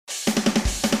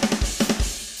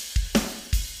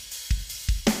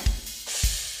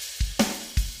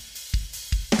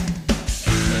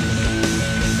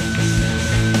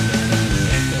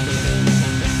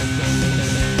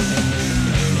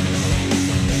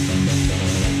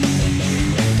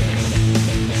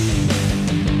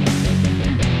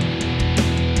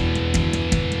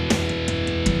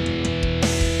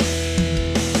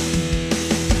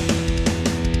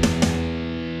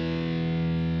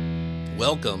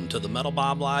Welcome to the Metal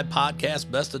Bob Live Podcast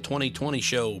Best of 2020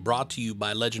 show, brought to you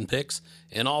by Legend Picks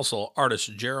and also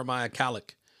artist Jeremiah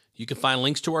Kalik. You can find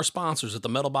links to our sponsors at the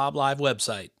Metal Bob Live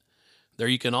website. There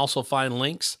you can also find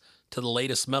links to the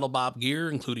latest Metal Bob gear,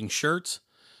 including shirts,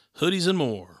 hoodies, and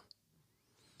more.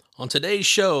 On today's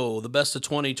show, the Best of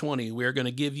 2020, we are going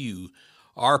to give you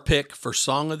our pick for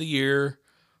Song of the Year,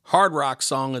 Hard Rock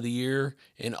Song of the Year,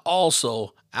 and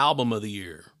also Album of the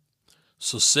Year.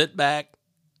 So sit back,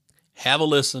 have a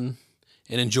listen,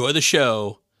 and enjoy the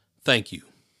show. Thank you.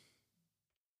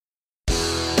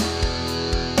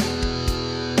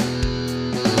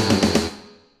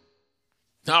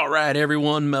 All right,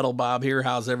 everyone, Metal Bob here.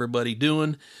 How's everybody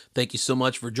doing? Thank you so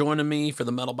much for joining me for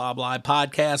the Metal Bob Live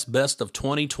Podcast Best of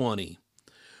 2020.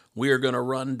 We are going to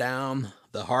run down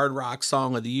the Hard Rock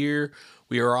Song of the Year.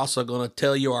 We are also going to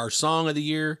tell you our Song of the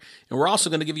Year, and we're also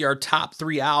going to give you our top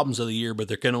 3 albums of the year, but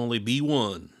there can only be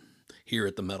one here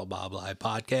at the Metal Bob Live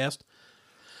Podcast.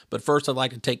 But first, I'd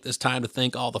like to take this time to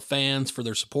thank all the fans for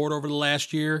their support over the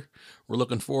last year. We're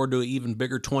looking forward to an even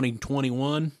bigger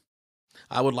 2021.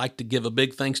 I would like to give a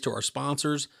big thanks to our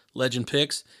sponsors, Legend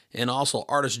Picks, and also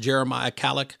artist Jeremiah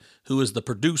Kalik, who is the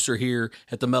producer here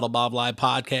at the Metal Bob Live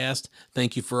Podcast.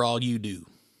 Thank you for all you do.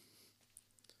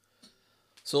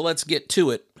 So let's get to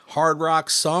it. Hard Rock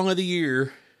Song of the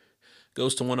Year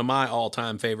goes to one of my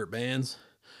all-time favorite bands.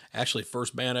 Actually,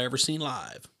 first band I ever seen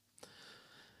live.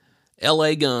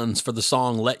 LA Guns for the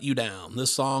song Let You Down.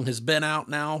 This song has been out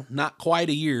now, not quite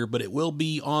a year, but it will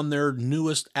be on their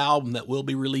newest album that will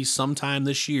be released sometime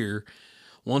this year.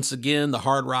 Once again, the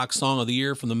Hard Rock Song of the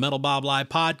Year from the Metal Bob Live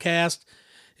Podcast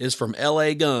is from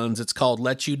LA Guns. It's called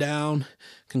Let You Down.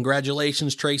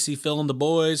 Congratulations, Tracy, Phil, and the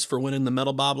boys for winning the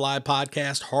Metal Bob Live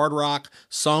Podcast Hard Rock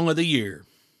Song of the Year.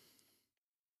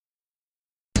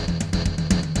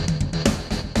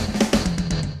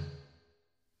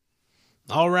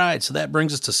 All right, so that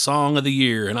brings us to Song of the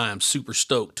Year, and I am super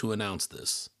stoked to announce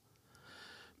this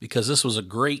because this was a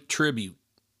great tribute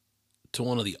to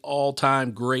one of the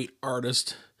all-time great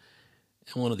artists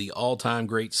and one of the all-time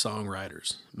great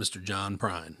songwriters, Mr. John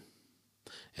Prine.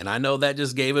 And I know that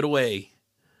just gave it away,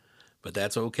 but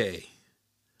that's okay.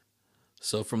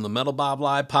 So from the Metal Bob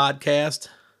Live Podcast,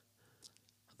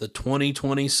 the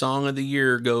 2020 Song of the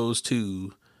Year goes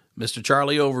to Mr.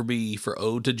 Charlie Overby for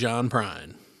Ode to John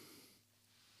Prine.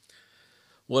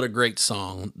 What a great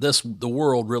song. The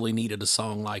world really needed a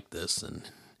song like this, and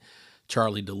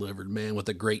Charlie delivered, man, with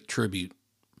a great tribute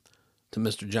to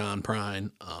Mr. John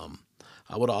Prine.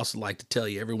 I would also like to tell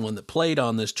you, everyone that played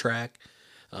on this track,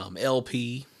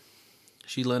 LP,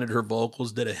 she lended her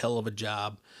vocals, did a hell of a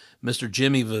job. Mr.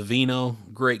 Jimmy Vivino,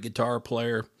 great guitar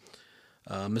player.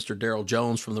 Mr. Daryl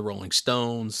Jones from the Rolling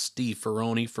Stones. Steve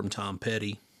Ferrone from Tom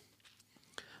Petty.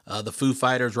 The Foo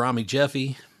Fighters, Rami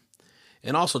Jeffy.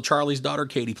 And also Charlie's daughter,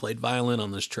 Katie, played violin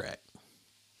on this track.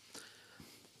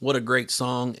 What a great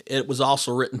song. It was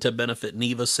also written to benefit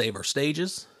NEVA Save Our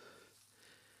Stages.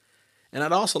 And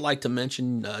I'd also like to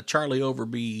mention Charlie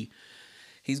Overby.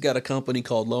 He's got a company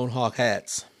called Lone Hawk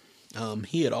Hats.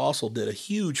 He had also did a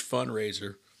huge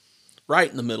fundraiser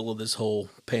right in the middle of this whole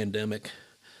pandemic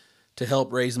to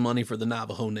help raise money for the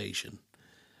Navajo Nation.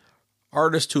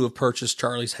 Artists who have purchased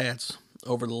Charlie's hats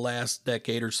over the last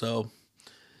decade or so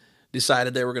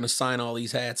decided they were going to sign all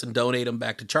these hats and donate them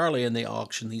back to Charlie, and they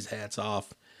auctioned these hats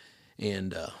off,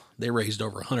 and they raised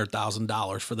over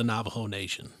 $100,000 for the Navajo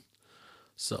Nation.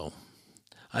 So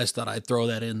I just thought I'd throw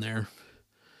that in there.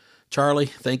 Charlie,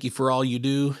 thank you for all you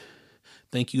do.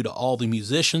 Thank you to all the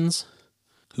musicians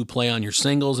who play on your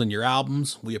singles and your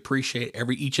albums. We appreciate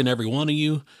each and every one of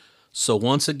you. So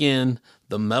once again,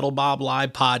 the Metal Bob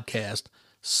Live Podcast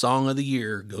Song of the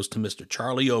Year goes to Mr.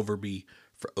 Charlie Overby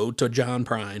for Ode to John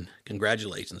Prine.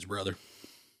 Congratulations, brother.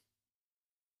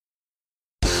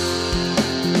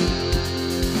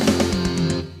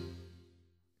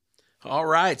 All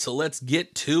right, so let's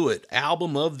get to it.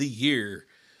 Album of the Year.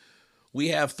 We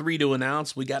have 3 to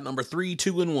announce. We got number 3,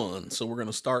 2, and 1. So we're going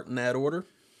to start in that order.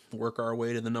 Work our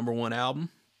way to the number 1 album.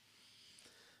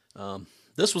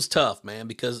 This was tough, man,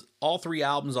 because all 3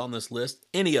 albums on this list,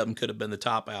 any of them could have been the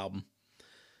top album.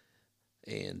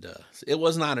 And it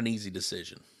was not an easy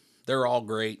decision. They're all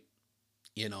great,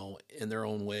 in their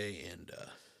own way. And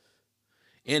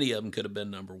any of them could have been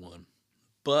number 1.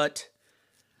 But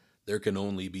there can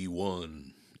only be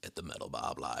one at the Metal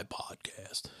Bob Live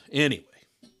Podcast. Anyway,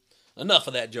 enough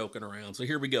of that joking around. So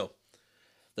here we go.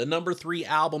 The number 3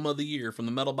 album of the year from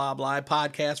the Metal Bob Live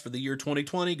Podcast for the year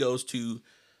 2020 goes to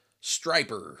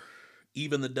Stryper,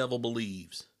 Even the Devil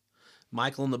Believes.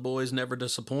 Michael and the boys never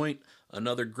disappoint.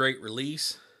 Another great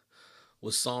release.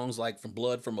 with songs like From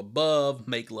Blood From Above,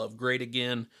 Make Love Great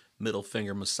Again, Middle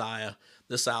Finger Messiah.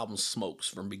 This album smokes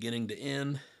from beginning to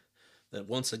end. Then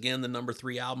once again, the number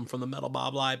 3 album from the Metal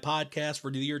Bob Live podcast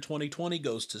for the year 2020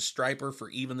 goes to Stryper for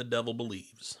Even the Devil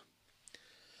Believes.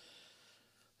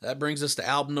 That brings us to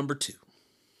album number 2.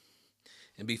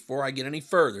 And before I get any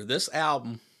further, this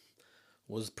album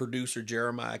was producer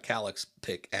Jeremiah Calix's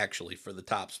pick, actually, for the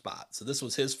top spot. So this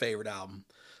was his favorite album.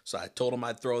 So I told him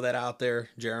I'd throw that out there.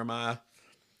 Jeremiah,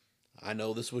 I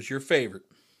know this was your favorite.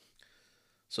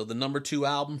 So the number 2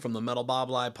 album from the Metal Bob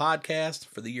Live podcast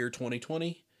for the year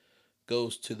 2020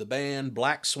 goes to the band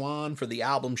Black Swan for the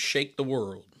album Shake the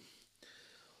World.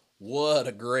 What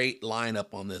a great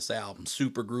lineup on this album.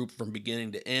 Super group from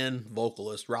beginning to end.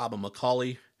 Vocalist Robin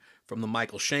McCauley from the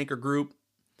Michael Schenker group.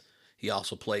 He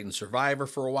also played in Survivor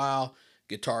for a while.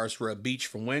 Guitarist Reb Beach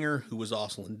from Winger, who was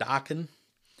also in Dokken.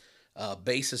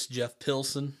 Bassist Jeff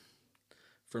Pilson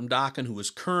from Dokken, who is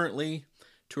currently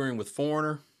touring with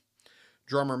Foreigner.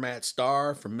 Drummer Matt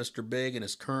Starr from Mr. Big and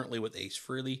is currently with Ace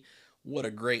Frehley. What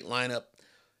a great lineup.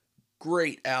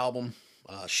 Great album.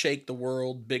 Shake the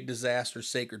World, Big Disaster,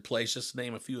 Sacred Place, just to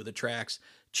name a few of the tracks.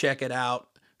 Check it out.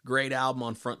 Great album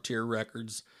on Frontier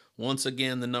Records. Once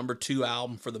again, the number 2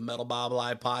 album for the Metal Bob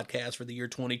Live podcast for the year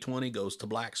 2020 goes to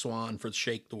Black Swan for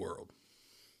Shake the World.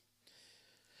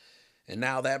 And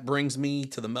now that brings me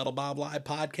to the Metal Bob Live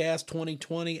podcast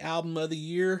 2020 album of the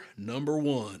year, number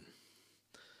 1.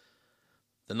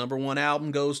 The number 1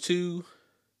 album goes to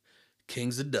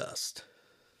Kings of Dust.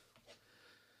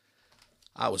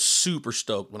 I was super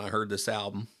stoked when I heard this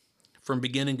album. From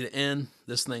beginning to end,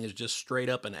 this thing is just straight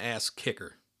up an ass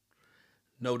kicker.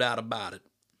 No doubt about it.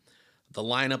 The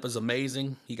lineup is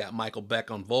amazing. You got Michael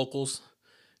Beck on vocals,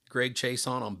 Greg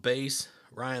Chason on bass,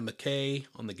 Ryan McKay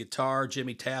on the guitar,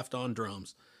 Jimmy Taft on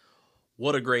drums.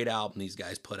 What a great album these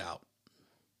guys put out.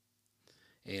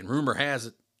 And rumor has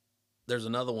it, there's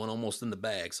another one almost in the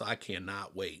bag, so I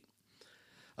cannot wait.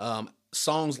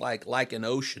 Songs like an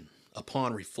Ocean,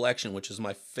 Upon Reflection, which is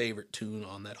my favorite tune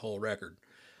on that whole record.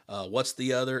 What's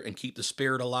the Other, and Keep the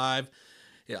Spirit Alive.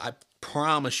 Yeah, I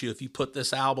promise you, if you put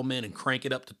this album in and crank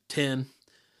it up to 10,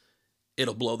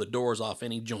 it'll blow the doors off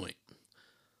any joint.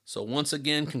 So once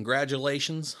again,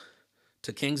 congratulations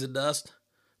to Kings of Dust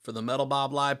for the Metal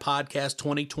Bob Live podcast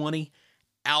 2020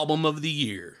 Album of the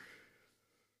Year.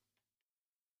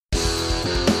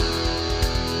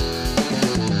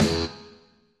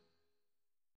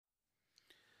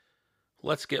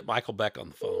 Let's get Michael Beck on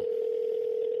the phone.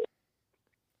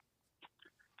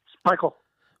 Michael.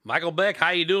 Michael Beck,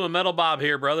 how you doing? Metal Bob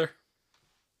here, brother.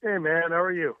 Hey, man. How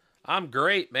are you? I'm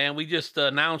great, man. We just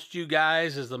announced you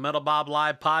guys as the Metal Bob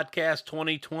Live podcast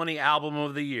 2020 Album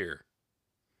of the Year.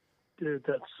 Dude,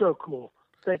 that's so cool.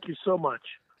 Thank you so much.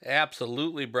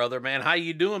 Absolutely, brother, man. How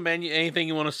you doing, man? Anything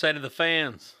you want to say to the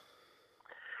fans?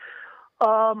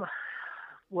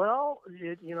 Well,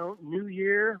 new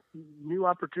year, new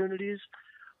opportunities.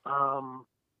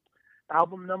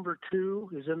 Album number 2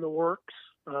 is in the works.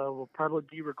 We'll probably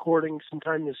be recording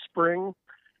sometime this spring.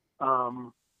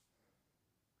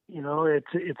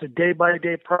 It's a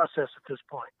day-by-day process at this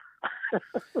point.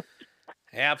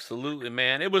 Absolutely,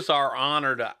 man. It was our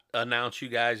honor to announce you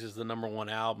guys as the number 1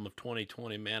 album of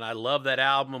 2020, man. I love that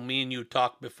album. Me and you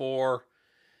talked before.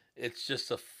 It's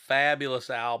just a fabulous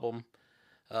album.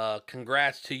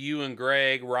 Congrats to you and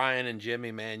Greg, Ryan, and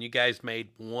Jimmy, man. You guys made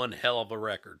one hell of a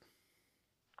record.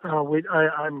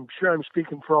 I'm sure I'm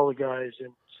speaking for all the guys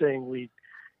and saying we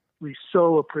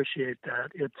so appreciate that.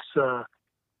 It's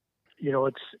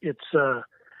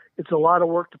a lot of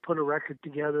work to put a record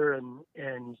together, and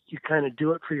you kind of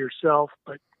do it for yourself,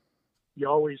 but you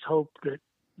always hope that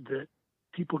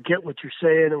people get what you're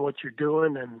saying and what you're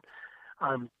doing. And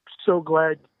I'm so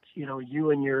glad,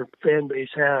 you and your fan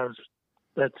base has.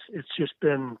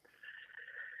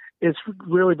 It's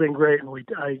really been great. And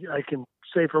I can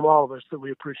say from all of us that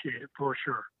we appreciate it for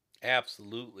sure.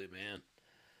 Absolutely, man.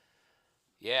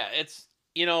 Yeah, it's,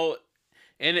 and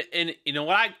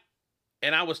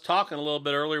I was talking a little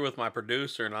bit earlier with my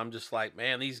producer, and I'm just like,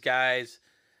 man, these guys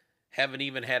haven't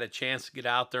even had a chance to get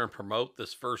out there and promote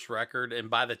this first record. And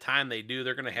by the time they do,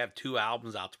 they're going to have 2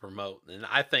 albums out to promote. And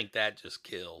I think that just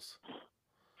kills.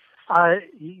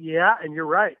 Yeah, and you're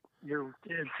right. You're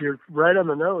right on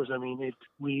the nose. I mean,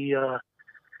 we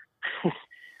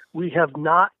have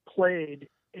not played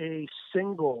a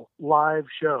single live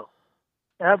show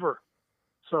ever.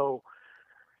 So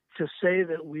to say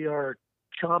that we are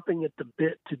chomping at the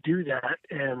bit to do that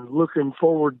and looking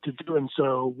forward to doing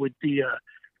so would be a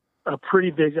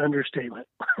pretty big understatement.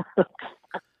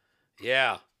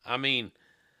 Yeah. I mean,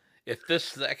 if this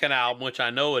second album, which I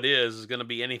know it is going to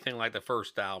be anything like the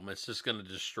first album, it's just going to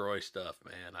destroy stuff,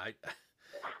 man.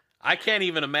 I can't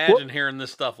even imagine hearing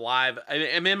this stuff live.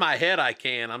 I'm in my head. I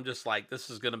can. I'm just like, this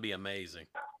is going to be amazing.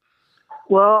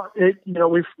 Well,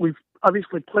 we've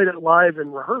obviously played it live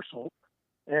in rehearsal,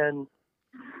 and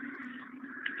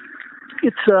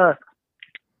it's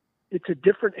a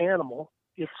different animal.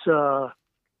 It's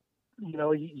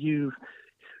you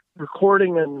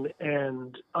recording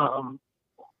and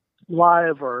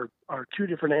live are two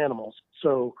different animals.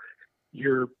 So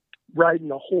you're writing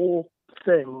the whole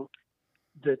thing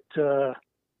that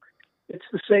it's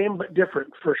the same but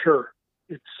different for sure.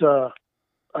 It's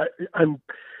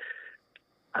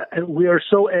we are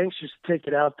so anxious to take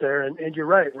it out there, and you're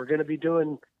right. We're going to be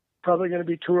probably going to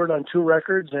be toured on 2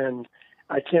 records, and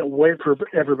I can't wait for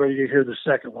everybody to hear the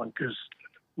second one, because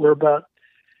we're going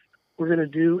to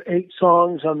do 8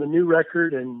 songs on the new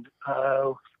record, and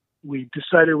we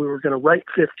decided we were going to write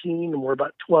 15, and we're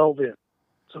about 12 in.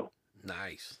 So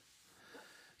nice.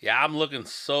 Yeah, I'm looking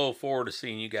so forward to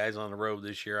seeing you guys on the road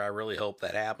this year. I really hope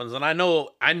that happens, and I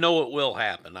know it will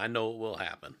happen. I know it will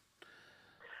happen.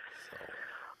 So.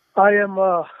 I am.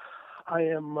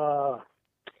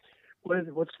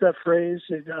 What's that phrase?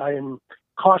 I am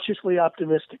cautiously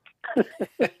optimistic.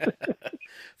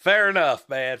 Fair enough,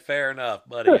 man. Fair enough,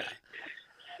 buddy.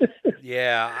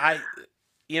 Yeah,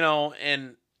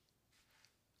 and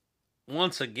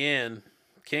once again,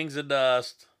 Kings of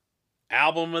Dust,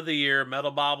 Album of the Year,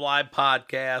 Metal Bob Live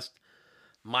podcast.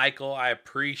 Michael, I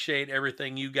appreciate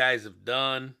everything you guys have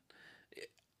done.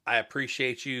 I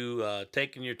appreciate you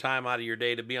taking your time out of your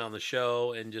day to be on the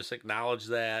show and just acknowledge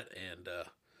that. And,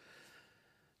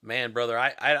 man, brother,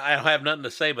 I don't have nothing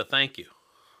to say but thank you.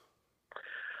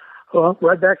 Well,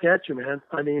 right back at you, man.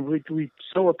 I mean, we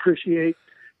so appreciate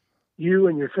you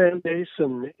and your fan base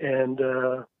and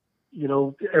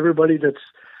everybody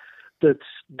that's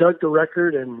dug the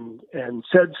record and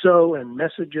said so and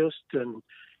messaged us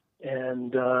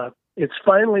and it's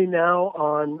finally now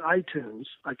on iTunes.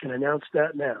 I can announce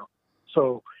that now.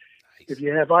 So nice. If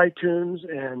you have iTunes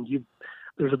and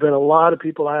there's been a lot of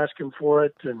people asking for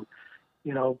it, and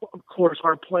of course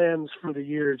our plans for the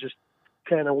year just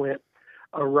kind of went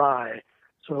awry.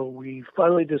 So we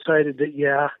finally decided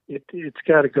that it's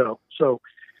got to go. So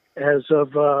as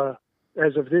of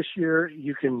this year,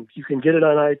 you can get it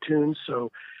on iTunes.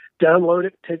 So download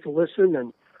it, take a listen,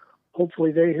 and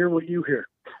hopefully they hear what you hear.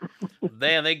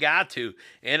 They got to.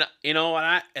 And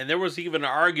and there was even an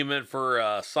argument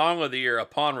for Song of the Year,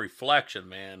 Upon Reflection,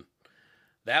 man.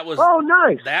 That was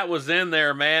nice. That was in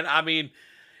there, man. I mean,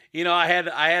 I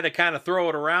had to kind of throw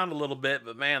it around a little bit,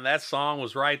 but man, that song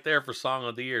was right there for Song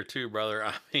of the Year too, brother.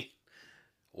 I mean,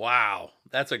 wow,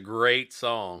 that's a great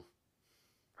song.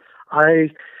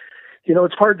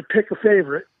 It's hard to pick a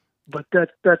favorite, but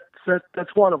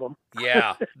that's one of them.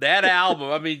 Yeah, that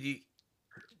album. I mean,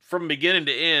 from beginning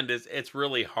to end, it's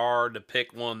really hard to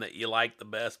pick one that you like the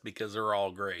best because they're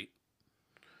all great.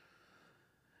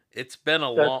 It's been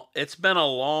a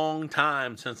long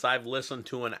time since I've listened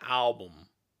to an album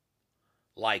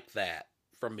like that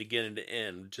from beginning to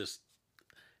end. Just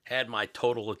had my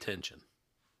total attention.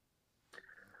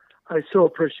 I so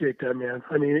appreciate that, man.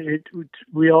 I mean,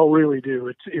 we all really do.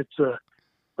 It's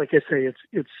like I say,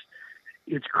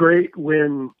 it's great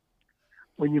when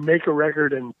you make a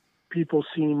record and people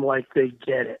seem like they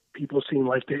get it. People seem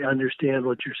like they understand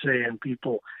what you're saying.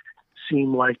 People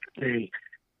seem like they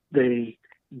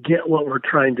get what we're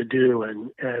trying to do,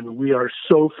 and we are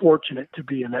so fortunate to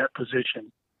be in that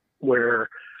position where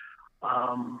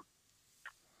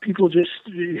people just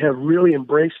have really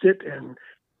embraced it, and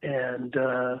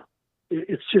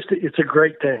it's a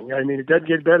great thing. I mean, it doesn't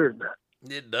get better than that.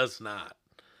 It does not.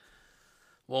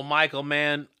 Well, Michael,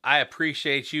 man, I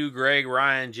appreciate you, Greg,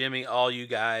 Ryan, Jimmy, all you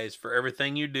guys for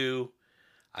everything you do.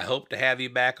 I hope to have you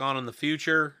back on in the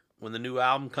future when the new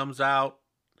album comes out.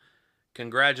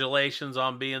 Congratulations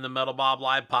on being the Metal Bob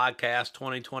Live Podcast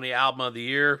 2020 Album of the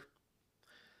Year.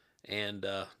 And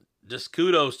just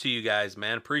kudos to you guys,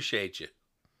 man. Appreciate you.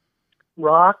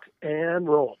 Rock and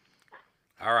roll.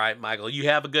 All right, Michael. You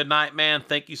have a good night, man.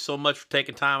 Thank you so much for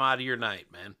taking time out of your night,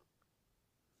 man.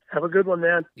 Have a good one,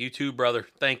 man. You too, brother.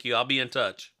 Thank you. I'll be in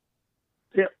touch.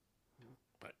 Yep.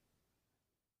 Bye.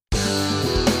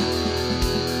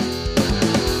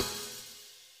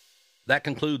 That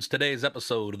concludes today's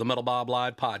episode of the Metal Bob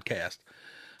Live Podcast.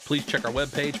 Please check our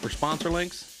webpage for sponsor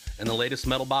links and the latest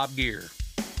Metal Bob gear.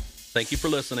 Thank you for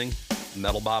listening.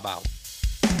 Metal Bob out.